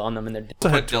ribbons on them, and they're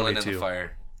Put Dylan in 22. the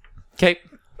fire. okay.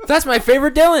 That's my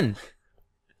favorite Dylan.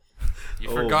 You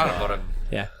forgot about him.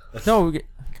 Yeah, No,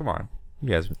 come on. You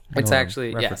guys. know it's what I'm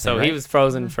actually referencing, So right? he was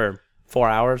frozen for 4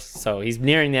 hours, so he's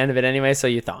nearing the end of it anyway. So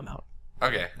you thaw him out.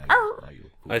 Okay.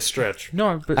 I stretch.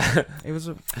 No, but it was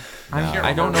a. I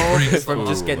don't Remember know bring if I'm some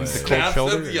just getting the cold Snaps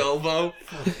shoulder. of the elbow.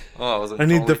 Oh, I wasn't I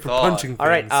need totally the for thawed. punching. All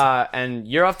right, things. and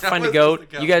you're off to That find a was goat.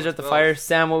 just the You guys are at the captain's fire.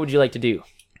 Sam, what would you like to do?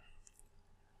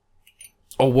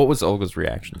 Oh, what was Olga's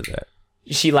reaction to that?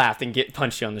 She laughed and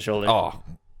punched you on the shoulder. Oh,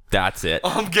 that's it.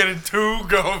 I'm getting 2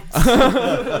 goats.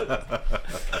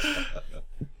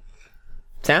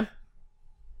 Sam?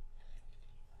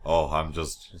 Oh, I'm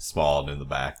just small and in the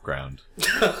background.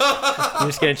 You're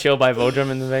just gonna chill by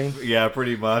Vodrum in the thing? Yeah,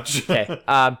 pretty much. Okay.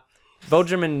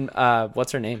 Vodrum and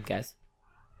what's her name, guys?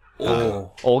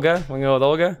 Oh. Olga? We can go with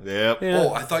Olga? Yep.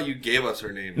 Oh, I thought you gave us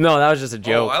her name. No, that was just a Oh,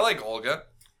 joke. I like Olga.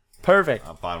 Perfect.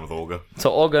 I'm fine with Olga.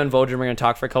 So Olga and Vodrum are going to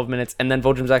talk for a couple minutes, and then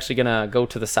Vodrum's actually going to go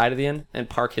to the side of the inn and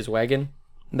park his wagon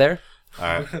there.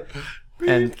 All right.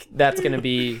 And that's gonna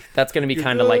be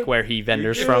kind of like where he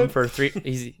vendors from for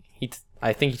 3.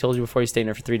 I think he told you before he's staying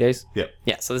there for 3 days. Yep.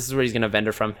 Yeah, so this is where he's gonna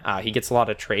vendor from. He gets a lot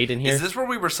of trade in here. Is this where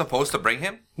we were supposed to bring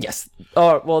him? Yes.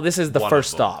 Oh well, this is the One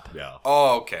first of them. stop. Yeah.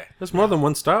 Oh, okay. There's more than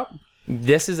one stop.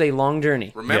 This is a long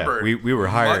journey. Remember, Yeah, we were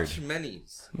hired. Much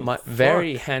many's.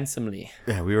 Very handsomely.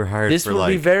 Yeah, we were hired This for will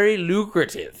be like very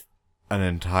lucrative. an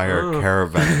entire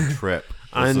caravan trip.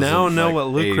 I This now isn't know like what A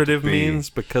to lucrative B. means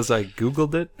because I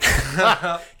googled it.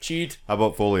 Cheat. How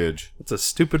about foliage? It's a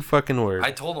stupid fucking word.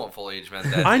 I told him what foliage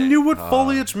meant that I day. knew what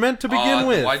foliage meant to begin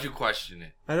with. Why'd you question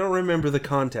it? I don't remember the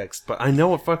context, but I know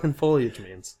what fucking foliage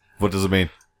means. What does it mean?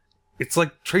 It's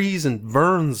like trees and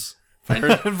ferns. And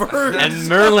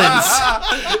Merlins.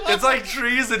 It's like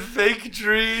trees and fake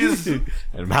trees.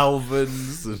 And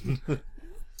Malvins. And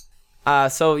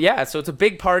So it's a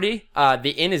big party.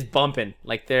 The inn is bumping.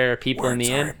 Like there are people in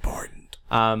the inn. important.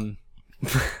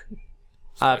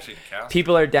 Especially the cast.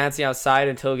 People are dancing outside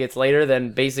until it gets later.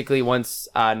 Then basically once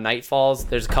night falls,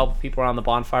 there's a couple people around the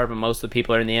bonfire, but most of the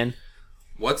people are in the inn.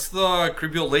 What's the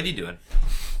creepy old lady doing?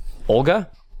 Olga?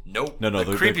 Nope. No,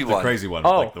 the creepy the one. crazy one.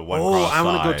 Oh. Like the one Oh, I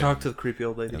want to go cross-eyed. talk to the creepy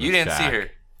old lady. You didn't see Jack.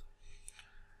 her.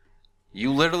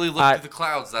 You literally looked through the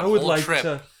clouds that I would whole like trip.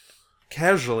 to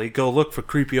casually go look for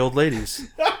creepy old ladies,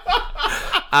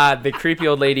 The creepy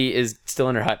old lady is still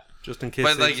in her hut. just in case.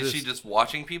 But they like, is exist. she just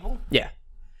watching people? Yeah.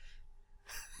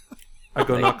 I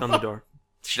go knock on the door.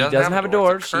 She doesn't have a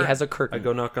door. It's She has a curtain. I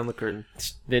go knock on the curtain.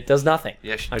 It does nothing.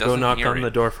 Yeah, she I doesn't go knock hear on it. the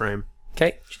door frame.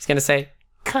 Okay. She's going to say,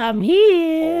 come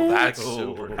here. Oh, that's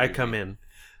super. I come in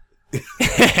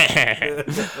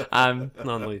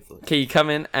non-lethally. Okay, you come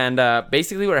in, and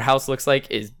basically what her house looks like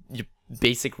is your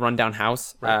basic rundown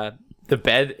house. The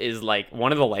bed is like,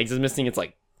 one of the legs is missing. It's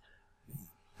like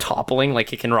toppling,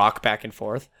 like it can rock back and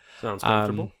forth. Sounds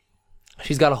comfortable.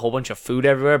 She's got a whole bunch of food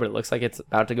everywhere, but it looks like it's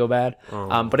about to go bad.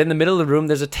 But in the middle of the room,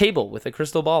 there's a table with a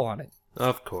crystal ball on it.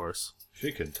 Of course.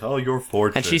 She can tell your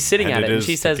fortune. And she's sitting at it, and is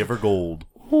she to says- give her gold.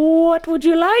 What would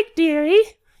you like, dearie?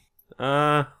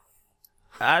 I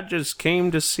just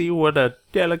came to see what a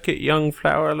delicate young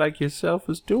flower like yourself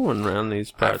is doing around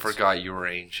these I parts. forgot you were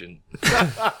ancient.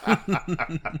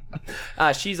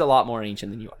 She's a lot more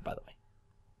ancient than you are, by the way.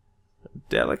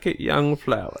 Delicate young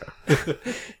flower.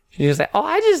 She's like, oh,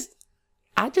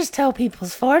 I just tell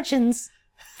people's fortunes.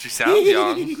 She sounds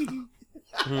young.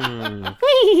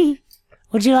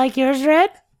 Would you like yours red?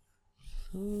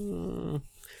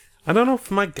 I don't know if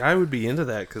my guy would be into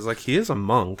that because, like, he is a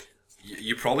monk.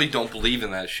 You probably don't believe in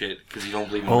that shit because you don't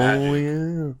believe in Oh magic.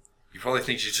 yeah, You probably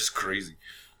think she's just crazy.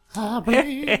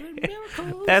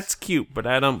 that's cute, but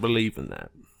I don't believe in that.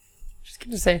 She's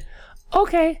gonna say,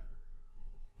 okay.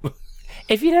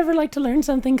 If you'd ever like to learn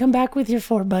something, come back with your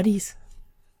 4 buddies.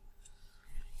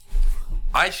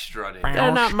 I strut in.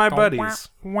 They're not my buddies.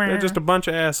 They're just a bunch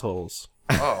of assholes.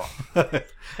 Oh, And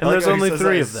there's only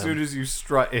 3 of As soon them. as you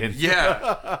strut in.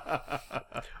 yeah.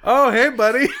 Oh, hey,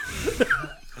 buddy.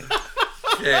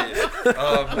 Okay.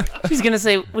 She's gonna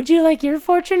say, would you like your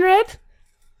fortune red?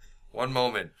 One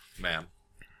moment, ma'am.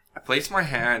 I place my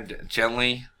hand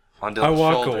gently on Dylan's I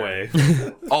walk shoulder. away.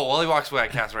 Oh, while he walks away, I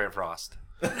cast Ray of Frost.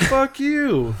 Fuck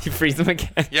you. You freeze them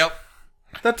again. Yep.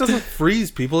 That doesn't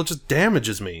freeze people. It just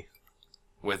damages me.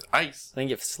 With ice. I think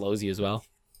it slows you as well.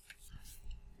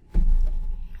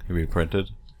 Can be printed.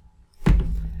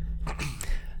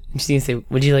 And she's gonna say,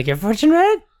 would you like your fortune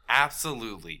red?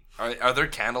 Absolutely. Are there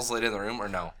candles lit in the room or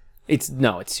no? It's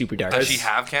super dark. Does she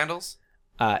have candles?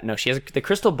 No, she has the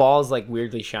crystal ball is like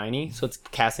weirdly shiny, so it's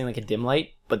casting like a dim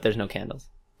light, but there's no candles.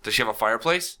 Does she have a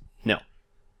fireplace? No.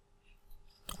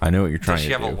 I know what you're trying Does she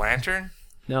to have do. a lantern?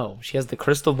 No, she has the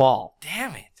crystal ball.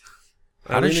 Damn it.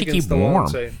 How does she keep warm?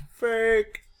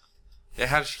 Fake. Yeah,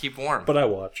 how does she keep warm? But I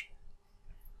watch.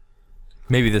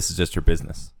 Maybe this is just her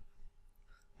business,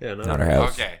 Yeah, no. not her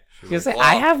house. Okay. She's gonna say, Well-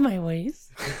 I have my ways.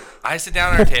 I sit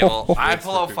down at our table. I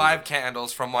pull out 5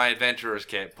 candles from my adventurer's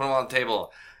kit, put them on the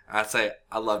table. And I say,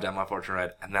 I love to have my fortune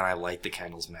red. And then I light the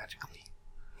candles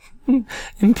magically.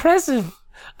 Impressive.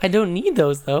 I don't need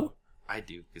those though. I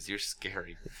do, because you're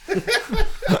scary.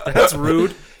 That's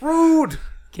rude. Rude.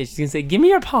 Okay, she's gonna say, give me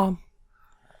your palm.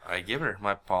 I give her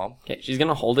my palm. Okay, she's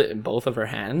gonna hold it in both of her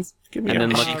hands. Give me And your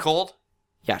then Is look. she cold?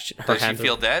 Yeah, her Does she hands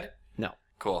feel are, dead? no.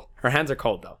 Cool. Her hands are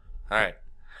cold though. Alright.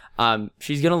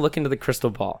 She's gonna look into the crystal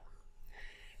ball,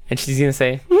 and she's gonna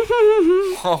say,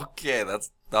 Okay,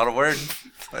 that's not a word.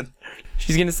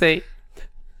 she's gonna say,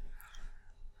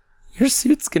 your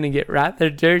suit's gonna get rather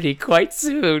dirty quite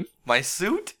soon. My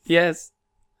suit? Yes.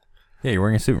 Yeah, you're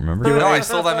wearing a suit, remember? No, I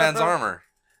stole that man's armor.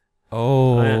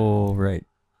 Oh, right.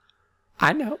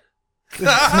 I know.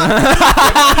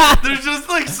 There's just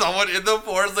like someone in the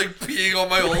forest like peeing on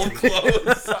my old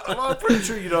clothes. I'm pretty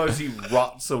sure you know as he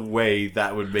rots away,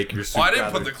 that would make your suit. Well, I didn't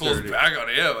rather put the clothes dirty. back on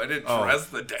him. I didn't dress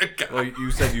the dead guy. Well,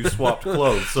 you said you swapped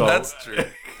clothes, so That's true.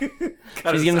 Kinda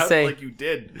She's gonna sounds say- like you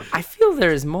did. I feel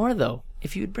there is more, though.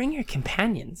 If you would bring your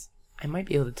companions, I might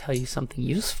be able to tell you something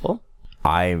useful.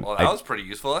 Well, that was pretty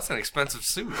useful. That's an expensive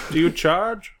suit. Do you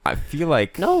charge? I feel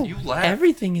like No, You laugh.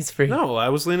 everything is free. No, I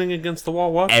was leaning against the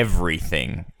wall watching.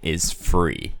 everything is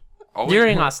free. Oh,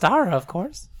 During Ostara, of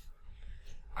course.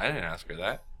 I didn't ask her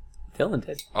that. Dylan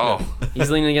did. Oh,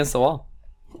 He's leaning against the wall.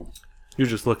 You're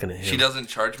just looking at him. she doesn't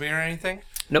charge me or anything?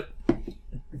 Nope.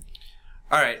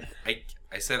 All right.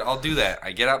 I said, I'll do that.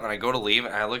 I get up and I go to leave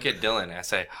and I look at Dylan and I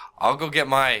say, I'll go get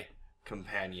my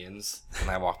companions. And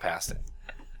I walk past him.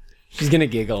 She's gonna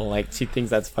giggle like she thinks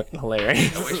that's fucking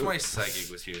hilarious. I wish my psychic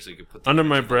was here so he could put the Under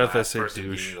my image of the breath, I last say person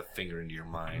douche. giving the finger into your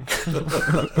mind.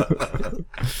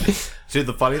 See,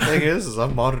 the funny thing is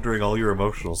I'm monitoring all your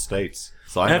emotional states.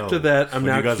 So I know After that, I'm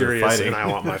when now you guys are curious, fighting. and I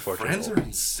want my fortune. Friends are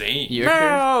insane. You're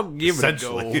curious? I'll give it a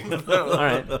go. Essentially. All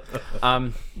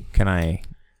right. Can I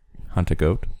hunt a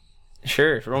goat?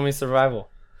 Sure. Roll me survival.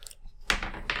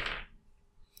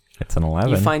 It's an 11.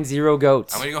 You find 0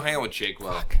 goats. I'm gonna go hang out with Jake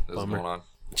while this is going on.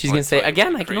 She's gonna say, Like,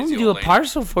 again, I can crazy only do old a lady.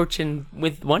 partial fortune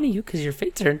with one of you because your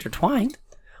fates are intertwined.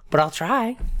 But I'll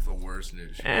try. The worst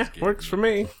news. she Eh, just gave works me. for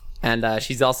me. And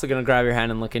she's also gonna grab your hand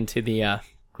and look into the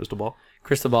Crystal ball.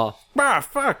 crystal ball. Bah,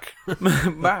 fuck.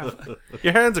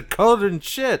 Your hands are colored in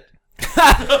shit.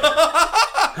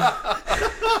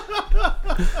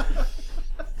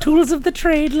 Tools of the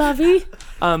trade, lovey.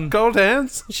 Gold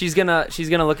hands. She's gonna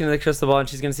look into the crystal ball and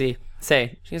she's gonna say,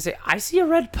 I see a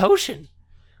red potion,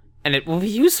 and it will be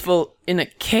useful in a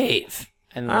cave.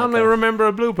 And I only remember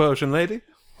a blue potion, lady.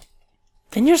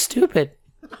 then you're stupid.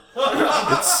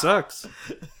 It sucks.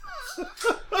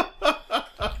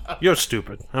 You're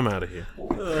stupid. I'm out of here.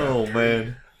 Oh,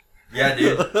 man. Yeah,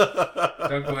 dude.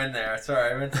 Don't go in there.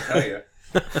 Sorry, I meant to tell you.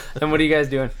 And what are you guys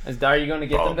doing? Are you going to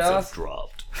get them, Dallas?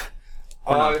 dropped.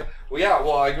 Well,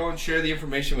 I go and share the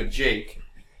information with Jake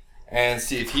and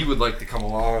see if he would like to come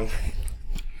along.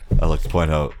 I'd like to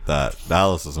point out that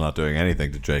Dallas is not doing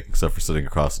anything to Jake except for sitting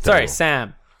across the Sorry, table.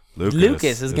 Sam. Lucas,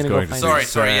 Lucas is gonna go to find see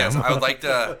Sorry, yes. Sam. I would like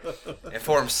to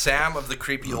inform Sam of the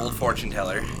creepy old fortune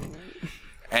teller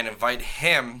and invite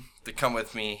him to come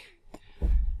with me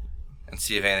and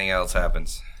see if anything else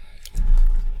happens.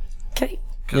 Okay.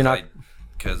 You're not.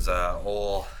 Because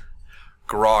old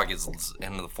Grog is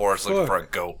in the forest looking for a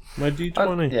goat. My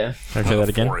D20. Yeah. Can I say that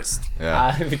again? Forest.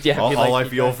 Yeah. Yeah. all if you'd all like I to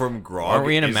feel keep from Grog Aren't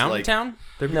we in a is mountain like, town?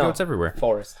 There'd be No. goats everywhere. going.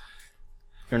 Forest.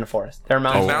 You're in a forest. There are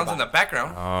There's mountains. mountains in the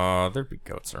background. Oh, there'd be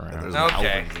goats around. There's Okay.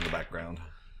 mountains in the background.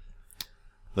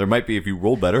 There might be if you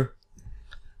roll better.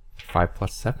 5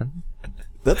 plus 7.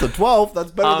 That's a 12.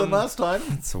 That's better than Um, last time.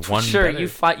 It's a 1 Sure, better.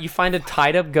 you find a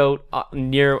tied up goat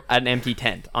near an empty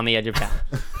tent on the edge of town.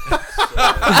 You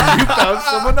found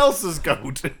someone else's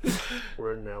goat.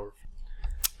 We're in now.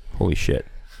 Holy shit.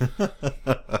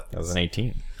 That was an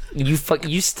 18.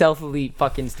 You stealthily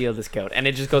fucking steal this goat, and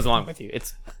it just goes along with you.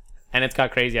 It's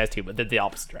got crazy eyes too, but they're the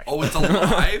opposite direction. Oh, it's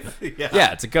alive?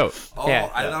 Yeah, it's a goat. Oh, Yeah.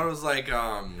 I thought it was like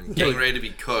getting ready to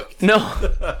be cooked. No,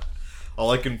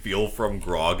 All I can feel from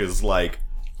Grog is like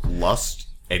lust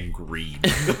and greed.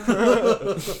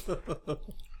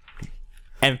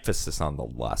 Emphasis on the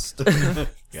lust.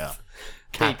 Yeah.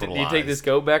 Kate, do you take this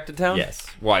goat back to town? Yes.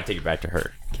 Well, I take it back to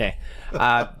her. Okay.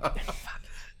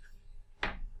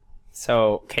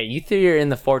 So, okay, you three are in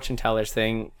the fortune tellers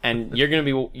thing, and you're gonna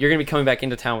be coming back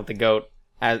into town with the goat,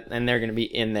 and they're gonna be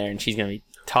in there, and she's gonna be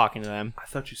talking to them. I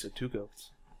thought you said 2 goats.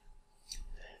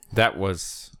 That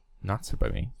was not said by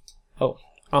me. Oh,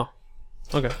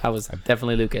 Okay. that was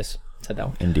definitely Lucas said that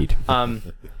one. Indeed.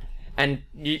 And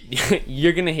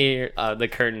you're gonna hear the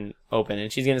curtain open,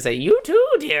 and she's gonna say, "You too,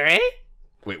 dearie."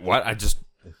 Wait, what? I just...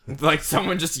 Like,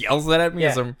 someone just yells that at me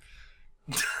as Yeah. I'm...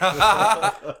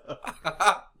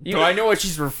 Do I know what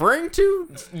she's referring to?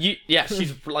 Yeah,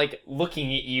 she's like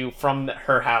looking at you from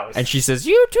her house. And she says,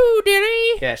 "You too,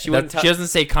 dearie." Yeah, she wouldn't She doesn't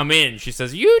say "come in." She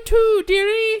says, "You too,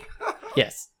 dearie."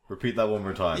 yes. Repeat that one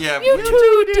more time. Yeah, You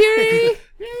too, dearie.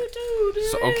 You too, dearie.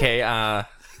 So okay,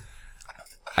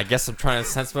 I guess I'm trying to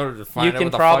sense motive to find You out can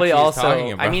what the probably fuck she's also.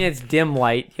 talking about. I mean, it's dim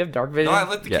light. You have dark vision. no, I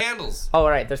lit the Yeah. candles. Oh,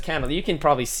 right. There's candle. You can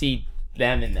probably see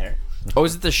them in there. oh,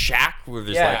 is it the shack where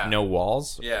there's Yeah. like no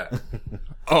walls? Yeah.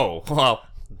 Oh, well.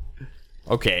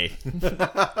 Okay.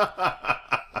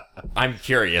 I'm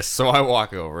curious, so I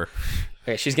walk over.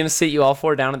 Okay, she's gonna sit you all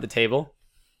four down at the table,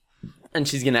 And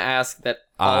she's gonna ask that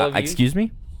all of you. Excuse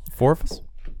me? 4 of us?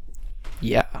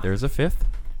 Yeah. There's a 5th?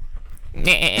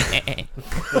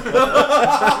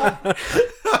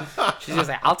 She's gonna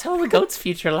say, "I'll tell the goat's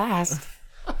future last."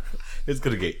 It's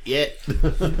gonna get it.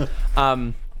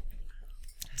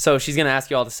 So she's gonna ask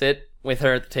you all to sit with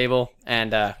her at the table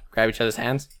and grab each other's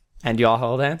hands. And you all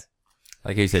hold hands.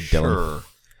 Like you said, Dylan.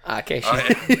 Okay.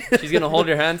 She's gonna hold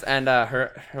your hands, and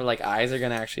her like eyes are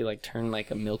gonna actually like turn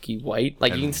like a milky white.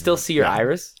 Like you can still see your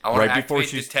iris. I want Right to before activate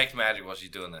she's- detect magic while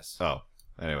she's doing this. Oh,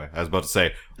 anyway, I was about to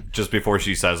say, just before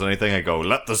she says anything, I go,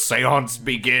 "Let the seance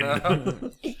begin." I just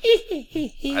want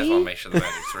to make sure the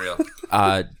magic's real.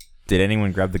 Did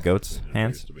anyone grab the goat's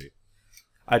hands?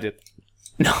 I did.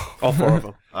 No. All 4 of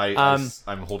them.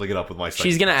 I'm holding it up with my.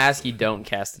 She's gonna ask you don't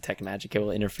cast detect magic. It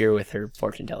will interfere with her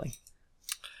fortune telling.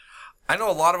 I know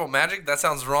a lot about magic. That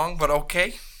sounds wrong, but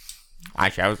okay.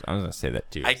 Actually, I was gonna say that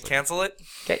too. I cancel it.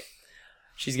 Okay.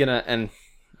 She's gonna, and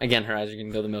again, her eyes are gonna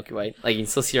go the milky white. Like you can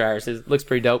still see her iris. It looks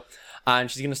pretty dope.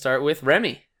 And she's gonna start with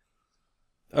Remy.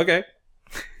 Okay.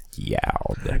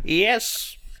 Yowd.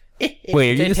 Yes.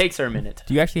 Wait, It takes her a minute.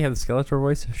 do you actually have the Skeletor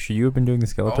voice? Should you have been doing the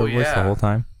Skeletor Oh, voice yeah. the whole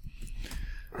time?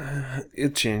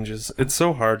 It changes. It's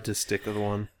so hard to stick with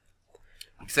one.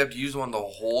 Except you used one the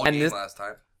whole And game this- last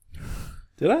time.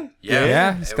 Did I?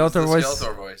 Yeah, it was Skeletor the voice.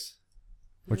 Skeletor voice.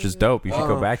 Which is dope. You should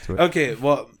go back to it. Okay,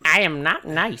 well, I am not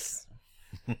nice.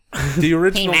 the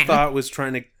original thought was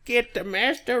trying to get the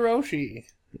Master Roshi.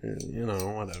 You know,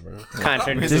 whatever. Kind of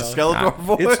turned Is into it Skeletor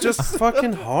voice? It's just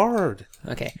fucking hard.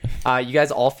 Okay. You guys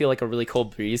all feel like a really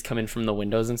cold breeze coming from the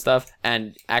windows and stuff.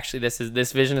 And actually,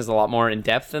 this vision is a lot more in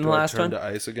depth than the Do I last turn one. to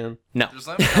ice again? No, Just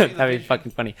let me tell you the that'd be vision.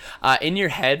 fucking funny. In your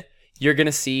head, you're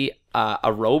gonna see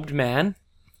a robed man,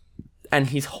 and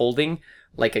he's holding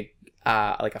like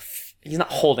he's not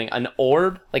holding an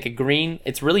orb, like a green.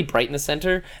 It's really bright in the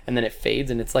center, and then it fades,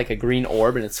 and it's like a green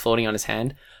orb, and it's floating on his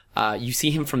hand. You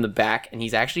see him from the back, and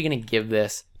he's actually gonna give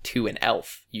this to an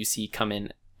elf. You see come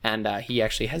in, and he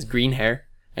actually has green hair,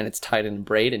 and it's tied in a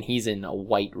braid, and he's in a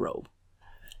white robe,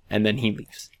 and then he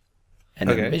leaves, and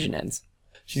then the Okay. vision ends.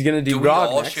 She's gonna do Do we Grog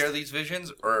all next. share these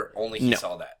visions, or only he No.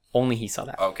 saw that? Only he saw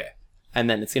that. Okay. And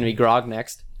then it's going to be Grog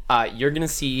next. You're going to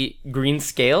see green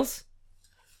scales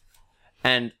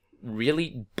and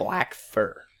really black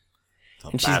fur.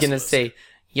 And she's going to say,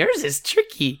 "Yours is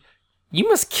tricky. You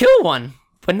must kill one,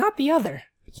 but not the other.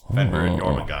 Fenrir and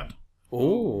Jormungand.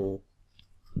 Oh.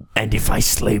 And if I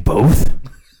slay both?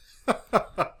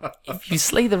 If you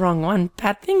slay the wrong one,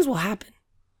 bad things will happen."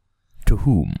 To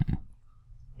whom?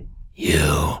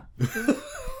 You.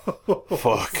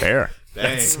 Fuck. Fair.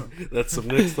 Dang. That's some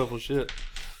next level shit.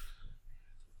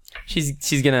 She's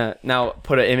going to now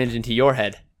put an image into your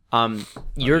head.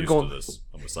 You're Used going to this.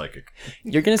 I'm a psychic.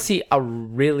 you're going to see a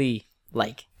really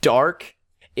like dark.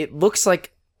 It looks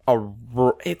like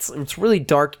it's really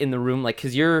dark in the room, like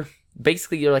cuz you're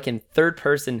like in third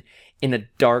person in a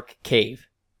dark cave.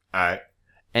 Alright.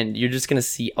 And you're just gonna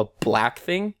see a black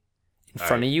thing in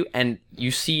front of you, and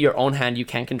you see your own hand, you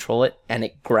can't control it, and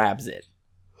it grabs it,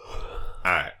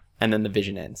 Alright. and then the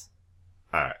vision ends.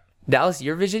 Alright. Dallas,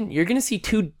 your vision, you're gonna see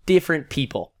 2 different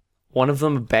people. One of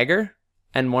them a beggar,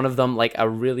 and one of them like a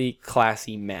really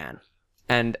classy man.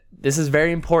 And this is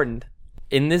very important.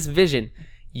 In this vision,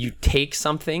 you take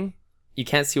something, you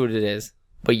can't see what it is,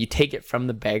 but you take it from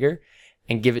the beggar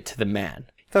and give it to the man.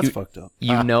 That's fucked up.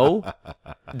 You know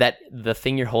that the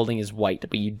thing you're holding is white,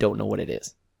 but you don't know what it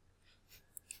is.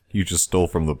 You just stole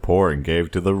from the poor and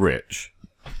gave to the rich.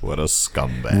 What a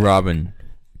scumbag. Robin.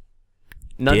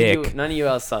 None Dick. of you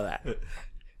else saw that.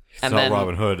 It's And not then,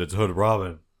 Robin Hood, it's Hood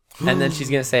Robin. and then she's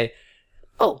gonna say,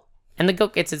 "Oh, and the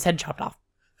goat gets its head chopped off."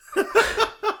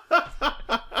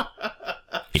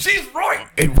 She's right.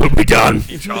 It will be done.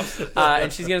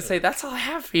 And she's gonna say, "That's all I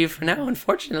have for you for now,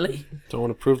 unfortunately." Don't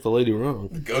want to prove the lady wrong.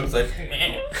 Goat's like,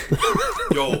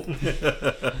 yo.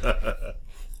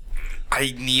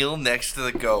 I kneel next to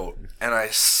the goat, and I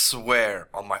swear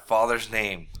on my father's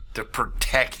name to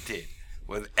protect it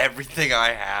with everything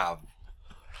I have.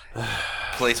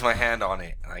 Place my hand on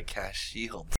it, and I cast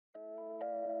shield.